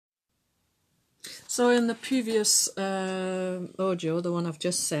So in the previous audio, the one I've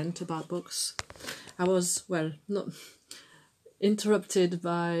just sent about books, I was, well, not interrupted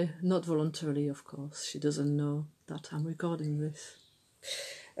by, not voluntarily, of course. She doesn't know that I'm recording this.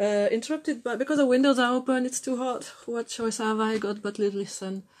 Interrupted by, because the windows are open, it's too hot. What choice have I got but to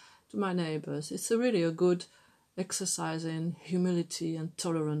listen to my neighbours? It's really a good exercise in humility and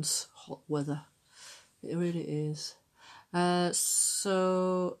tolerance, hot weather. It really is.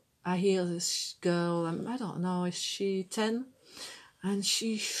 So I hear this girl, I don't know, is she 10? And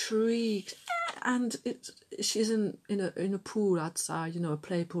she shrieks, and she's in a pool outside, you know, a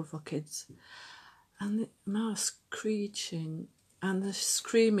play pool for kids. And the mouse screeching and the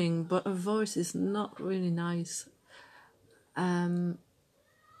screaming, but her voice is not really nice. And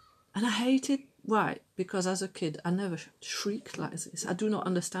I hate it. Why? Because as a kid, I never shrieked like this. I do not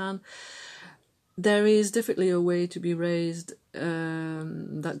understand. There is definitely a way to be raised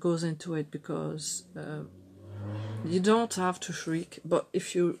that goes into it, because you don't have to shriek, but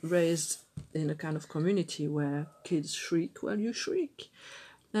if you're raised in a kind of community where kids shriek, well, you shriek.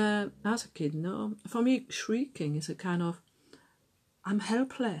 As a kid, no. For me, shrieking is a kind of, I'm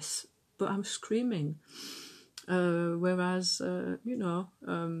helpless, but I'm screaming. Whereas,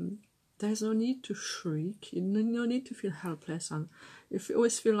 there's no need to shriek, no need to feel helpless, and if you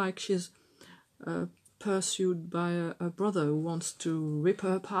always feel like she's pursued by a brother who wants to rip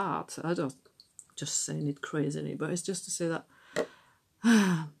her apart. I don't just saying it crazily, but it's just to say that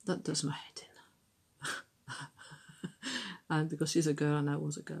that does my head in. And because she's a girl and I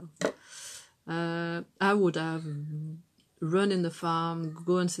was a girl, I would have run in the farm,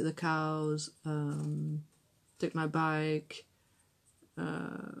 go and see the cows, take my bike,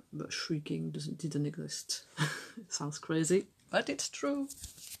 but shrieking didn't exist. It sounds crazy, but it's true.